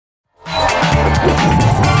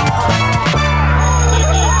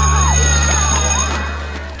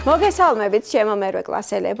მოგესალმებით ჩემო მერვე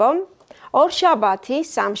კლასელებო. ორშაბათი,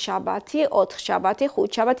 სამშაბათი, ოთხშაბათი,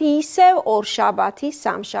 ხუთშაბათი, ისევ ორშაბათი,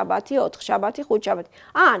 სამშაბათი, ოთხშაბათი, ხუთშაბათი.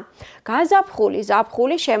 ან გაზაფხული,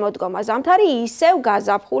 ზაფხული, შემოდგომა, ზამთარი, ისევ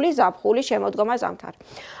გაზაფხული, ზაფხული, შემოდგომა, ზამთარი.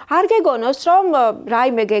 არ გეგონოს რომ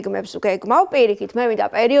რაიმე გეგმებს გეგმავ, პირიქით მე მინდა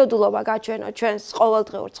პერიოდულობა გაჩვენო ჩვენს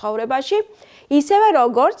ყოველდღიურ ცხოვრებაში, ისევე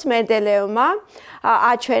როგორც მენდელეევმა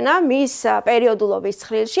აჩვენა მის პერიოდულობის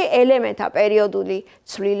ცხრილში ელემენტთა პერიოდული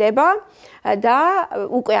ცვლილება და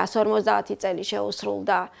უკვე 150 წელი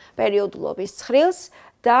შეუსრულდა პერიოდულობის ცხრილს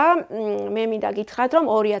და მე მინდა გითხრათ რომ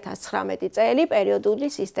 2019 წელი პერიოდული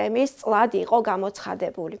სისტემის წლად იყო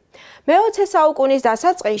გამოცხადებული. მე-20 საუკუნის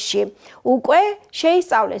დასაწყისში უკვე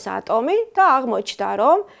შეისწავლეს ატომი და აღმოჩნდა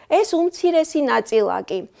რომ ეს უმცირესი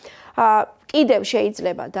ნაწილაკი კიდევ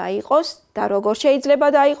შეიძლება დაიყოს და როგორ შეიძლება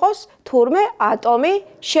დაიყოს, თურმე ატომი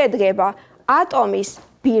შედგება ატომის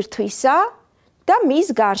ბირთვისა და მის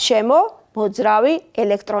გარშემო მოძრავი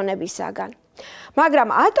ელექტრონებისაგან. მაგრამ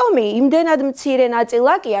ატომი იმდენად მცირე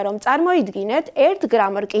ნაწილაკია, რომ წარმოიდგინეთ 1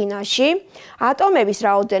 გრამ რკინაში ატომების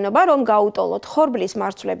რაოდენობა, რომ გაუტოლოთ ხორბლის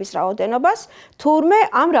მარცვლების რაოდენობას, თურმე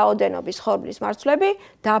ამ რაოდენობის ხორბლის მარცვლები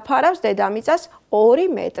დაფარავს დედამიწას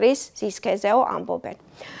 2 მეტრის სისქეზეო ამბობენ.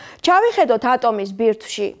 ჩავიხედოთ ატომის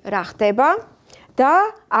ბირთვში რა ხდება და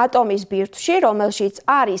ატომის ბირთვში, რომელშიც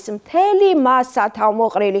არის მთელი მასა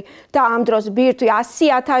თავმოყრილი და ამ დროს ბირთვი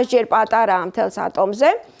 100,000 ჯერ პატარაა მთელს ატომზე,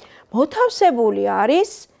 მოთავსებული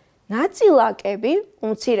არის ნაწილაკები,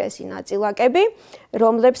 უმცირესი ნაწილაკები,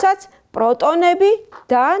 რომლებსაც პროტონები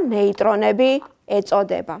და ნეიტრონები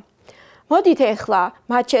ეწოდება. მოდით ახლა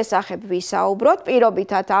მათ შესახებ ვისაუბროთ,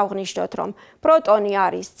 პირობითად აღვნიშნოთ, რომ პროტონი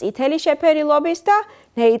არის წითელი შეფერილობის და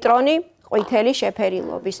ნეიტრონი ყვითელი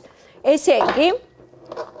შეფერილობის. ესე იგი,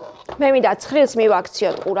 მე მინდა ცხრილს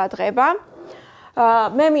მივაქციოთ ყურადღება.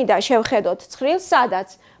 მე მინდა შევხედოთ ცხრილს,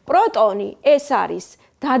 სადაც პროტონი ეს არის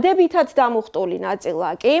დადებითად დამუხტული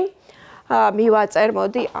ნაწილაკი. მივაწერ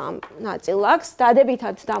მოდი ამ ნაწილაკს.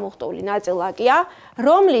 დადებითად დამუხტული ნაწილაკია,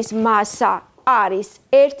 რომლის მასა არის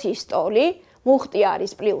 1 სტოლი, მუხტი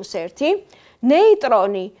არის +1.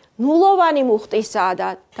 ნეიტრონი ნულოვანი მუხტისაა და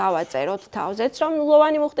დავაწეროთ თავზეც, რომ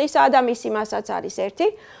ნულოვანი მუხტისაა და მისი მასაც არის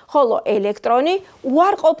 1, ხოლო ელექტრონი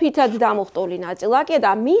უარყოფითად დამუხტული ნაწილაკია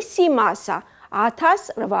და მისი მასა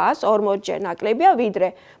 1840 ჯერ ნაკლებია,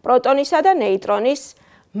 ვიდრე პროტონისა და ნეიტრონის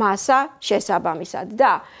მასა შესაბამისად.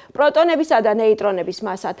 და პროტონებისა და ნეიტრონების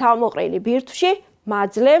მასა თავმოყრილი ბირთვში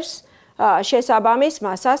მაძლევს შესაბამის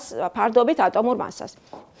მასას, ფარდობით ატომურ მასას.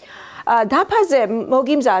 დაფაზე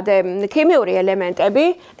მოგიმზადე ქიმიური ელემენტები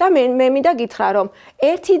და მე მინდა გითხრა, რომ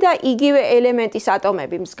ერთი და იგივე ელემენტის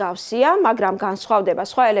ატომები მსგავსია, მაგრამ განსხვავდება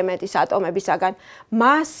სხვა ელემენტის ატომებისაგან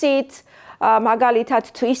მასით, მაგალითად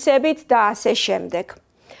თვისებით და ასე შემდეგ.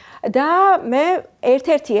 და მე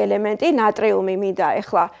ერთ-ერთი ელემენტი, ნატრიუმი მინდა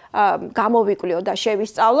ახლა გამოვიკვლიო და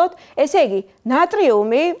შევისწავლოთ. ესე იგი,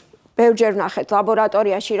 ნატრიუმი ბევრჯერ ვნახეთ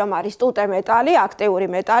ლაბორატორიაში, რომ არის ტუტე მეტალი, აქტიური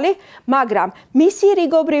მეტალი, მაგრამ მისი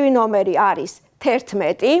რიგობრივი ნომერი არის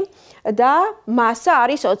 11 და მასა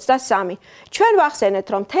არის 23. ჩვენ ვახსენეთ,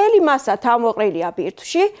 რომ მთელი მასა თავმოყრილია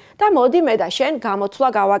ბირთვში და მოდი მე და შენ გამოცვლა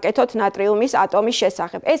გავაკეთოთ ნატრიუმის ატომის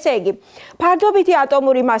შესახებ. ესე იგი, ფარდობითი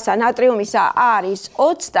ატომური მასა ნატრიუმისა არის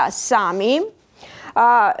 23,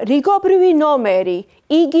 რიგობრივი ნომერი,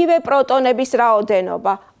 იგივე პროტონების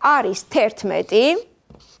რაოდენობა არის 11.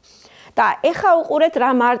 და ეხა უყურეთ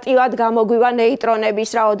რა მარტივად გამოგვივა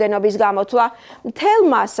ნეიტრონების რაოდენობის გამოთვლა. მთელ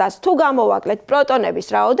მასას თუ გამოვაკლეთ პროტონების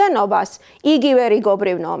რაოდენობას, იგივე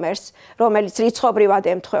რიგობრივ ნომერს, რომელიც რიცხობრივად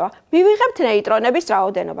ემთხვევა, მივიღებთ ნეიტრონების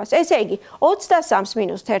რაოდენობას. ესე იგი, 23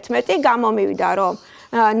 - 11 გამომივიდა, რომ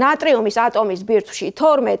ნატრიუმის ატომის ბირთვში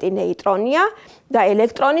 12 ნეიტრონია და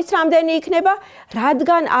ელექტრონიც რამდენი იქნება,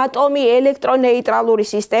 რადგან ატომი ელექტრონეიტრალური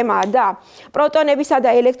სისტემაა და პროტონებისა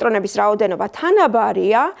და ელექტრონების რაოდენობა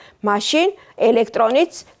თანაბარია, მაშინ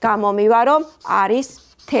ელექტრონიც გამომივა, რომ არის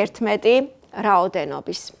 11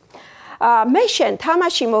 რაოდენობის. მე შენ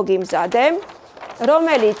თამაში მოგიმზადე,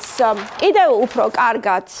 რომელიც კიდევ უფრო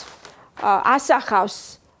კარგად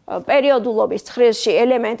ასახავს პერიოდულობის ცხრილში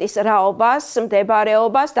ელემენტის რაობას,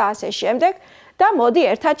 მდებარეობას და ასე შემდეგ. და მოდი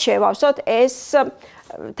ერთად შევავსოთ ეს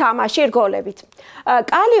თამაში რგოლებით.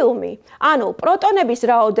 კალიუმი, ანუ პროტონების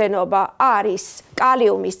რაოდენობა არის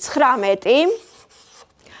კალიუმის 19,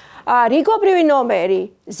 რიგობრივი ნომერი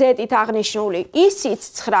Z-ით აღნიშნული ისიც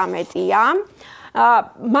 19-ია,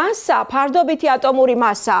 მასა, ფარდობითი ატომური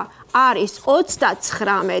მასა არის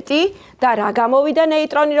 29 და რა გამოვიდა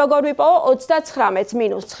ნეიტრონი როგორ ვიპოვო, 29 -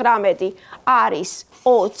 19 არის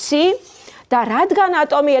 20 და რადგან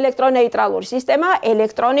ატომი ელექტრონეიტრალური სისტემაა,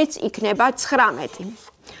 ელექტრონიც იქნება 19.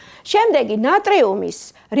 შემდეგი ნატრიუმის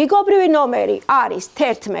რიგობრივი ნომერი არის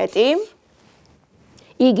 11,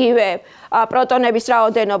 იგივე პროტონების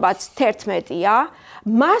რაოდენობაც 11-ია,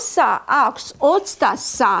 მასა აქვს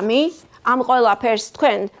 23, ამ ყველაფერს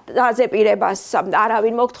თქვენ დაზეპირებას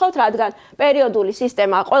არავინ მოგთხოვთ, რადგან პერიოდული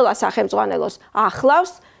სისტემა ყველა სახელმძღვანელოს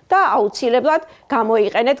ახლავს და აუცილებლად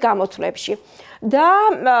გამოიყენეთ გამოთვლებში. და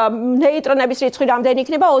ნეიტრონების რიცხვი რამდენი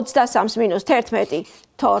იქნება? 23-ს მინუს 11,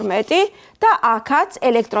 12 და აქაც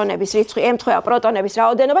ელექტრონების რიცხვი ემთხვევა პროტონების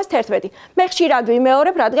რაოდენობას 11. მე ხშირად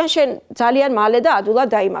ვიმეორებ, რადგან შენ ძალიან მალე და ადვილად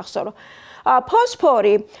დაიმახსოვრო.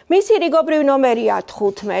 ფოსფორი, მისი რიგობრივი ნომერია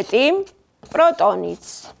 15, პროტონიც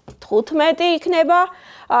 15 იქნება,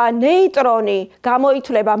 ნეიტრონი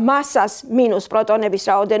გამოითვლება მასას მინუს პროტონების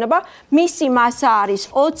რაოდენობა, მისი მასა არის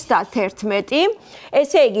 31,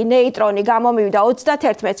 ესე იგი ნეიტრონი გამომივიდა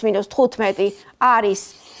 31-ს მინუს 15 არის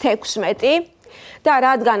 16 და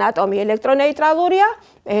რადგან ატომი ელექტრონეიტრალურია,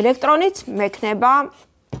 ელექტრონიც მექნება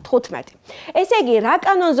 15. ესე იგი, რა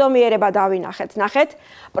კანონზომიერება დავინახეთ? ნახეთ,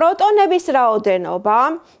 პროტონების რაოდენობა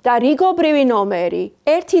და რიგობრივი ნომერი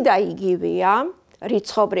ერთი და იგივეა,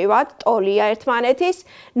 რიცხობრივად, ტოლია ერთმანეთის,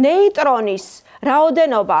 ნეიტრონის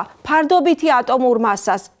რაოდენობა ფარდობითი ატომურ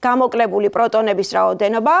მასას გამოკლებული პროტონების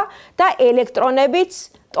რაოდენობა და ელექტრონებიც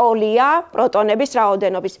ტოლია პროტონების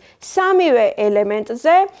რაოდენობის. სამივე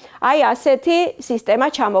ელემენტზე აი ასეთი სისტემა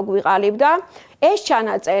ჩამოგვიყალიბდა. ეს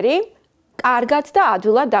ჩანაწერი კარგად და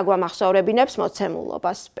ადვილად დაგვამახსოვრებინებს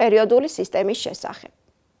მოცემულობას პერიოდული სისტემის შესახებ.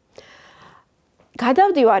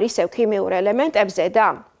 გადავდივარ ისევ ქიმიურ ელემენტებზე და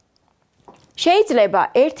შეიძლება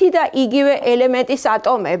ერთი და იგივე ელემენტის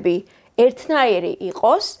ატომები ერთნაირი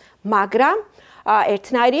იყოს, მაგრამ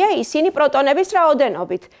ერთნაირია ისინი პროტონების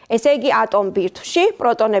რაოდენობით. ესე იგი, ატომ ბირთვში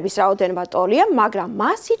პროტონების რაოდენობა ტოლია, მაგრამ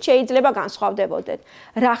მასით შეიძლება განსხვავდებოდნენ.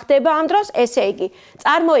 რა ხდება ამ დროს? ესე იგი,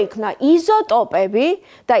 წარმოიქმნა იზოტოპები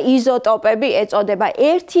და იზოტოპები ეწოდება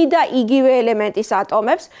ერთი და იგივე ელემენტის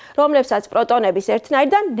ატომებს, რომლებსაც პროტონების ერთნაირი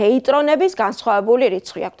და ნეიტრონების განსხვავებული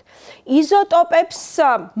რიცხვი აქვთ. იზოტოპებს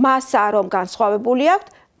მასა რომ განსხვავებული აქვთ,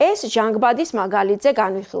 ეს ჟანგბადის მაგალითზე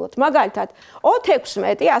განვიხილოთ. მაგალითად,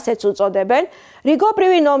 16, ასეც უწოდებენ,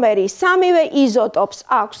 რიგობრივი ნომერი სამივე იზოტოპს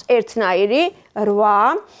აქვს ერთნაირი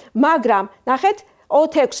 8, მაგრამ ნახეთ,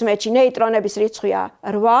 16-ში ნეიტრონების რიცხვია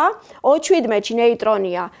 8, 27-ში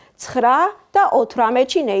ნეიტრონია 9 და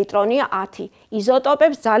 18-ში ნეიტრონია 10.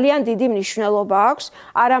 იზოტოპებს ძალიან დიდი მნიშვნელობა აქვს,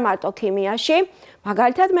 არა მარტო ქიმიაში,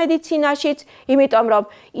 მაგალითად მედიცინაშიც, იმიტომ რომ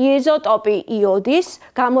იზოტოპი იოდის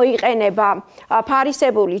გამოიყენება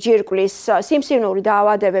ფარისებული ჯირკვლის სიმსივნური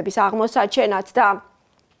დაავადებების აღმოსაჩენად და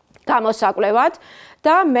გამოსაკვლევად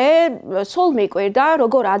და მე სულ მიკვირდა,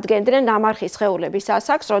 როგორ ადგენდნენ ნამარხის სხეულების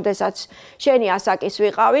ასაკს, როდესაც შენი ასაკის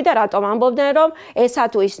ვიყავი და რატომ ამბობდნენ, რომ ესა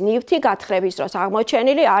თუ ის ნივთი გათხრების დროს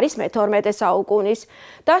აღმოჩენილი არის მე-12 საუკუნის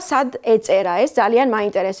და სად ეწერა ეს ძალიან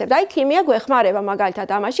მაინტერესებდა. აი ქიმია გვეხმარება მაგალითად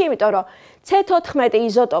ამაში, იმიტომ რომ C14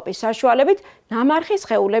 იზოტოპის საშუალებით ნამარხის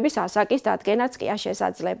სხეულების ასაკის დადგენაც კი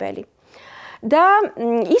შესაძლებელი. და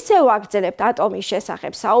ისევ ვაგრძელებთ ატომის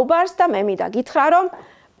შესახებ საუბარს და მე მინდა გითხრა, რომ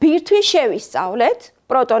ბირთვის შევისწავლეთ,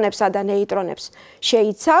 პროტონებსა და ნეიტრონებს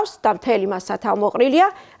შეიცავს და მთელი მასა თავმოყრილია,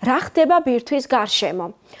 რა ხდება ბირთვის გარშემო.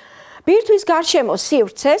 ბირთვის გარშემო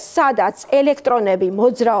სივრცეს, სადაც ელექტრონები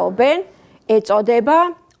მოძრაობენ, ეწოდება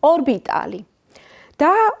ორბიტალი. და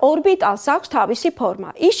ორბიტალს აქვს თავისი ფორმა.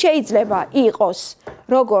 ის შეიძლება იყოს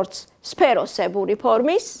როგორც სფეროსებური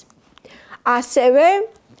ფორმის, ასევე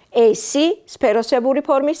S სფეროსებური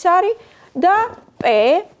ფორმის არის და P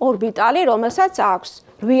ორბიტალი, რომელსაც აქვს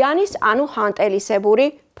რვიანის, ანუ ხანტელისებური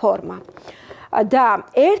ფორმა. და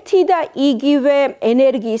ერთი და იგივე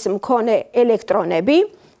ენერგიის მქონე ელექტრონები,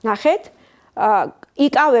 ნახეთ,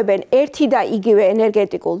 იკავებენ ერთი და იგივე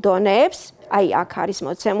ენერგეტიკულ დონეებს, აი აქ არის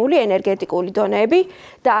მოცემული ენერგეტიკული დონეები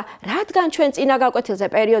და რადგან ჩვენ წინა გაკვეთილზე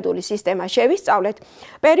პერიოდული სისტემა შევისწავლეთ,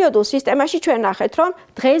 პერიოდულ სისტემაში ჩვენ ნახეთ, რომ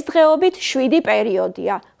დღესდღეობით 7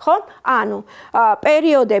 პერიოდია, ხო? ანუ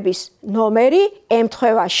პერიოდების ნომერი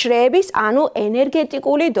ემთხვევა შრეების, ანუ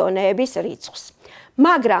ენერგეტიკული დონეების რიცხვს.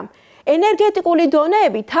 მაგრამ ენერგეტიკული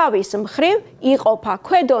დონეები თავის მხრივ იყოფა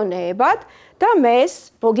ქვედონეებად და მეს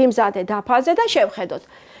მოგიმზადე დაფაზე და შევხედოთ.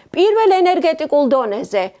 პირველ ენერგეტიკულ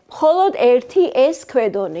დონეზე მხოლოდ ერთი S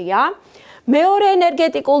ქვედონეა, მეორე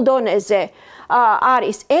ენერგეტიკულ დონეზე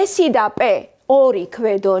არის S და P ორი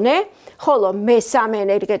ქვედონე, ხოლო მესამე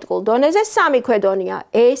ენერგეტიკულ დონეზე სამი ქვედონეა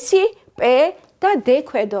S, P და D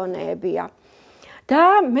ქვედონეებია. და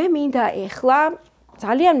მე მინდა ეხლა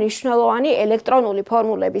ძალიან მნიშვნელოვანი ელექტრონული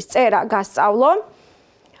ფორმულების წერა გასწავლო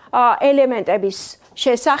ელემენტების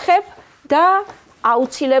შესახებ და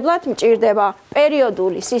აუცილებლად მჭირდება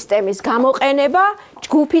პერიოდული სისტემის გამოყენება,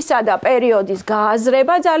 ჯგუფისა და პერიოდის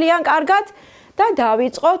გააზრება ძალიან კარგად და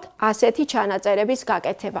დავიწყოთ ასეთი ჩანაწერების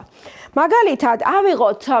გაკეთება. მაგალითად,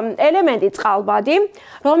 ავიღოთ ელემენტი წყალბადი,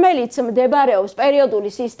 რომელიც მდებარეობს პერიოდული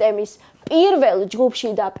სისტემის პირველ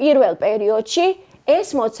ჯგუფში და პირველ პერიოდში,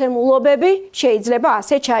 ეს მოცემულობები შეიძლება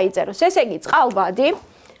ასე ჩაიწეროს. ესე იგი, წყალბადი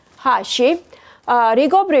H-ში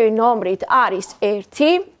რიგობრივი ნომრით არის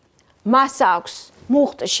 1, მას აქვს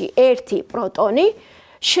მუხტში 1 პროტონი,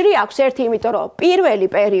 შრი აქვს 1, იმიტომ რომ პირველი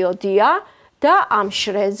პერიოდია და ამ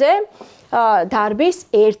შრეზე დარბის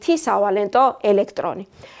 1 სავალენტო ელექტრონი.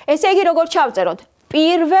 ესე იგი, როგორ ჩავწეროთ?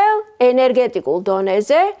 პირველ ენერგეტიკულ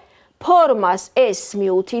დონეზე ფორმას S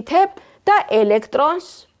მიუთითებ და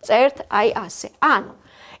ელექტრონს წერთ აი ასე. ანუ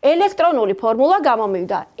ელექტრონული ფორმულა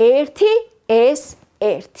გამომივიდა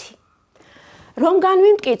 1S1. რომ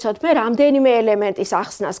განვიმტკიცოთ, მე რამდენიმე ელემენტის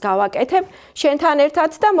ახსნას გავაკეთებ შენთან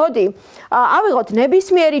ერთად და მოდი, ავიღოთ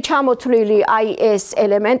ნებისმიერი ჩამოთვლილი აი ეს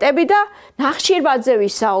ელემენტები და ნახშირბადზე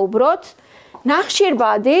ვისაუბროთ.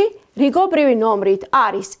 ნახშირბადი რიგობრივი ნომრით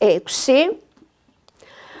არის 6.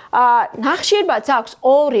 ნახშირბადს აქვს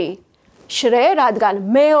 2 შრე, რადგან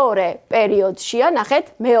მეორე პერიოდშია,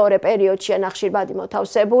 ნახეთ, მეორე პერიოდშია ნახშირბადი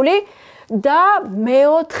მოთავსებული და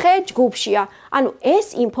მეოთხე ჯგუფშია. ანუ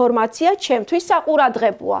ეს ინფორმაცია ჩემთვის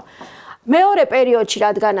საყურადღებოა. მეორე პერიოდში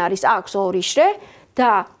რადგან არის აქვს 2 შრე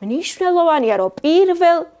და მნიშვნელოვანია, რომ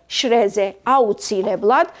პირველ შრეზე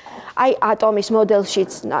აუცილებლად, აი ატომის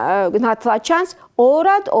მოდელშიც ნათლად ჩანს,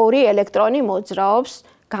 2 ელექტრონი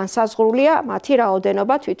მოძრაობს. განსაზღვრულია მათი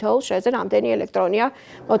რაოდენობა თითოეულ შრეზე რამდენი ელექტრონია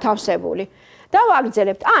მოთავსებული. და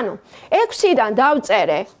ვაგრძელებთ. ანუ 6-დან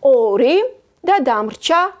დავწერე 2 და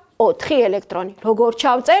დამრჩა 4 ელექტრონი. როგორ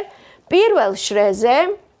ჩავწერ? პირველ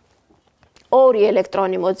შრეზე 2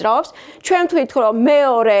 ელექტრონი მოძრაობს. ჩვენ ვთქვით, რომ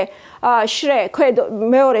მეორე შრე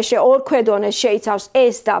 2 ქვედონეს შეიცავს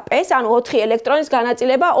S და P-ს, ანუ 4 ელექტრონის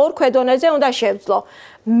განაწილება 2 ქვედონეზე უნდა შევძლო.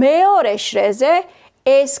 მეორე შრეზე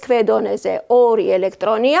S ქვედონეზე 2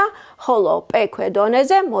 ელექტრონია, ხოლო P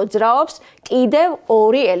ქვედონეზე მოძრაობს კიდევ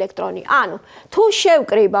 2 ელექტრონი. ანუ თუ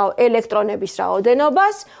შევკრიბავ ელექტრონების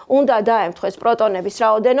რაოდენობას, უნდა დაემთხვეს პროტონების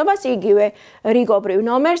რაოდენობას, იგივე რიგობრივ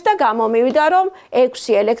ნომერს და გამომივიდა, რომ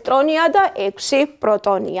 6 ელექტრონია და 6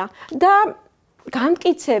 პროტონია. და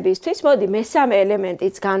განმტკიცებისთვის, მოდი მესამე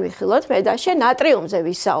ელემენტიც განვიხილოთ, მე და შენ ნატრიუმზე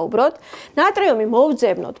ვისაუბროთ. ნატრიუმი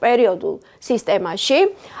მოვძებნოთ პერიოდულ სისტემაში.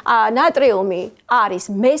 ნატრიუმი არის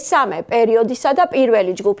მესამე პერიოდისა და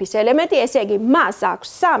პირველი ჯგუფის ელემენტი, ესე იგი, მას აქვს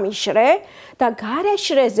 3 შრე და გარე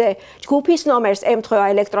შრეზე ჯგუფის ნომერს ემთხვევა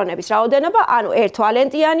ელექტრონების რაოდენობა, ანუ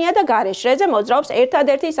ერთვალენტიანია და გარე შრეზე მოძრაობს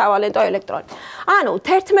ერთადერთი სავალენტო ელექტრონი. ანუ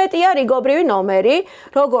 11-ია რიგობრივი ნომერი,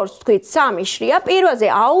 როგორც ვთქვით, 3 შრია, პირველზე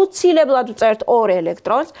აუცილებლად ვწერთ 2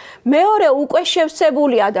 ელექტრონს, მეორე უკვე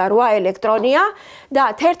შევსებულია და 8 ელექტრონია და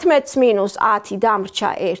 11-ს მინუს 10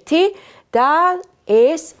 დამრჩა 1 და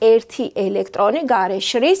ეს 1 ელექტრონი გარე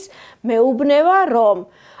შრის მეუბნება, რომ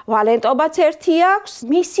ვალენტობაც 1 აქვს,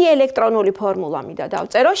 მისი ელექტრონული ფორმულა მინდა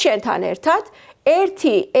დავწერო შენთან ერთად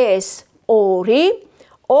 1S2,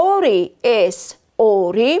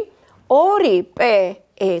 2S2,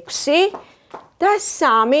 2P6 და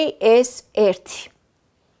 3S1.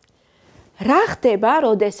 რა ხდება,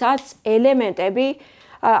 როდესაც ელემენტები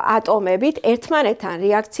ატომებით ერთმანეთთან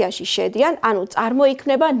რეაქციაში შედიან, ანუ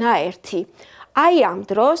წარმოიქმნება ნაერთი. აი ამ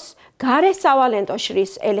დროს გარე სავალენტო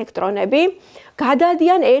შრის ელექტრონები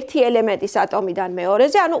გადადიან ერთი ელემენტის ატომიდან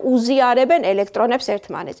მეორეზე, ანუ უზიარებენ ელექტრონებს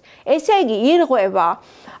ერთმანეთს. ესე იგი, ირღვევა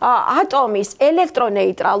ატომის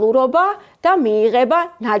ელექტრონეიტრალურობა და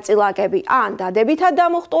მიიღება ნაწილაკები, ან დადებითად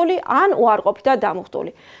დამუხტული, ან უარყოფითად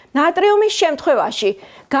დამუხტული. ნატრიუმის შემთხვევაში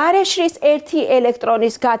გარე შრის ერთი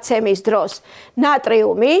ელექტრონის გაცემის დროს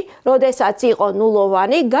ნატრიუმი, როდესაც იყო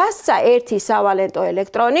ნულოვანი, გასცა ერთი სავალენტო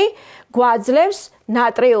ელექტრონი, გვაძლევს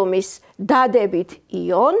ნატრიუმის დადებით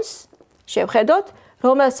იონს, შევხედოთ,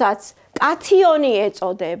 რომელსაც კათიონი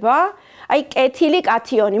ეწოდება, აი კეთილი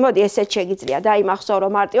კათიონი, მოდი ესეც შეგიძლია დაიმახსოვრო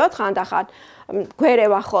მარტივად ხანდახან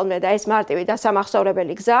გვერევა ხოლმე და ეს მარტივი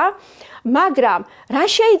დასამახსოვრებელი გზაა, მაგრამ რა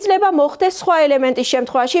შეიძლება მოხდეს სხვა ელემენტის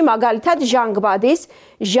შემთხვევაში, მაგალითად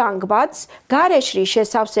ჟანგბადს გარეშრის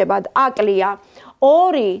შესავსებად აკლია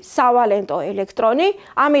 2 სავალენტო ელექტრონი,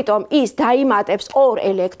 ამიტომ ის დაიმატებს 2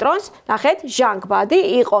 ელექტრონს, ნახეთ, ჟანგბადი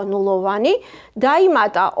იყო ნულოვანი,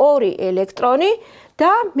 დაიმატა 2 ელექტრონი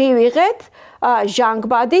და მივიღეთ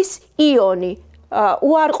ჟანგბადის იონი.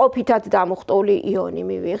 უარყოფითად დამუხტული იონი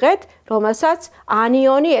მივიღეთ, რომელსაც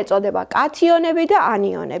ანიონი ეწოდება, კათიონები და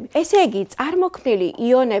ანიონები. ესე იგი, წარმოქმნილი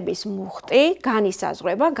იონების მუხტი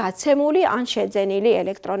განისაზღვრება გაცემული ან შეძენილი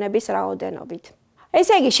ელექტრონების რაოდენობით.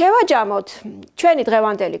 ესე იგი, შევაჯამოთ ჩვენი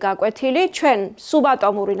დღევანდელი გაკვეთილი, ჩვენ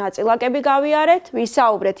სუბატომური ნაწილაკები გავიარეთ,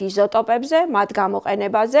 ვისაუბრეთ იზოტოპებზე, მათ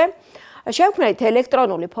გამოყენებაზე. შევქმნით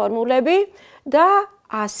ელექტრონული ფორმულები და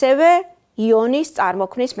ასევე იონის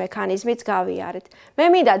წარმოქმნის მექანიზმიც გავიარეთ. მე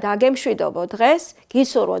მინდა დაგემშვიდობო დღეს,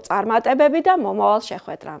 გისურვო წარმატებები და მომავალ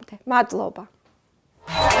შეხვედრამდე. მადლობა.